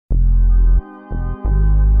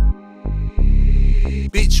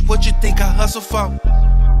Bitch, what you think I hustle for?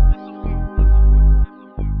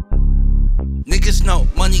 Niggas know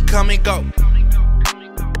money come and go.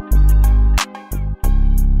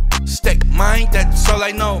 Stack mine, that's all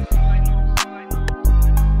I know.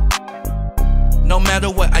 No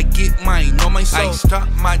matter what, I get mine, know my soul. I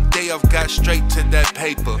start my day off, got straight to that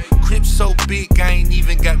paper. Crib so big, I ain't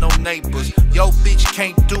even got no neighbors. Yo, bitch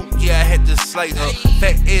can't do, yeah, I had to slay her.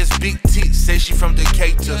 Fat ass, big tits, say she from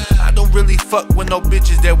Decatur. I don't really fuck with no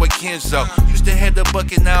bitches that were Kenzo. Used to have the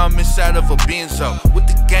bucket, now I'm inside of a Benzo. With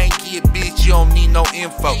the gang gear, bitch, you don't need no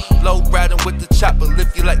info. Low riding with the chopper,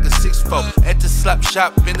 lift you like a 6'4". At the slap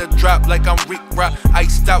shop, in the drop like I'm Rick Rock.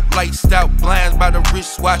 Iced out, lights out, blinds by the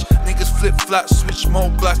wristwatch. Niggas flip flops, switch more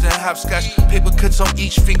blocks than hopscotch. Paper cuts on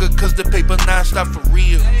each finger, cause the paper non-stop for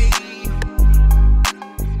real.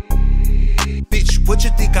 Bitch, what you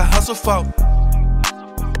think I hustle for?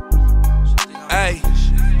 Ayy,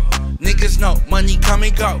 niggas know money come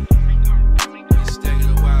and go.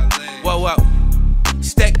 Whoa, whoa,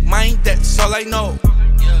 stack mine, that's all I know.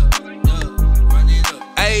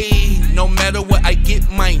 Ayy, no matter what, I get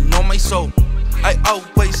mine, know my soul. I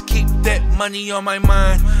always keep that money on my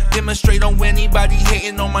mind. Demonstrate on anybody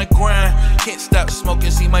hating on my grind. Can't stop smoking,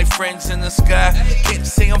 see my friends in the sky. Can't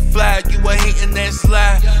say I'm fly, you a hating that's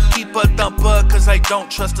lie. Keep a thumper, cause I don't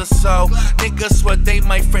trust a soul. Niggas swear they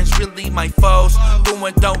my friends, really my foes.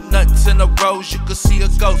 Doing donuts in the rows, you can see a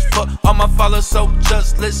ghost. Fuck all my followers, so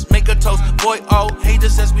just let's make a toast. Boy, all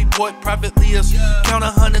haters as we boy privately us. Count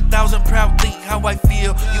 100,000 proudly, how I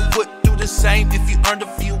feel. You would do the same if you earned a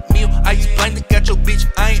few meal. I explained to got your bitch,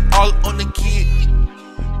 I ain't all on the kid.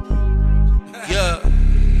 Yeah,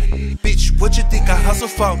 bitch, what you think I hustle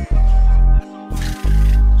for?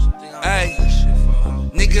 Ayy,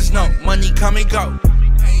 niggas know money come and go.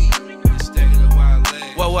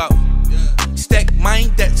 Whoa, whoa, stack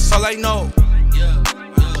mine, that's all I know.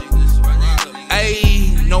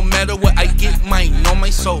 Ayy, no matter what, I get mine, know my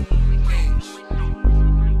soul.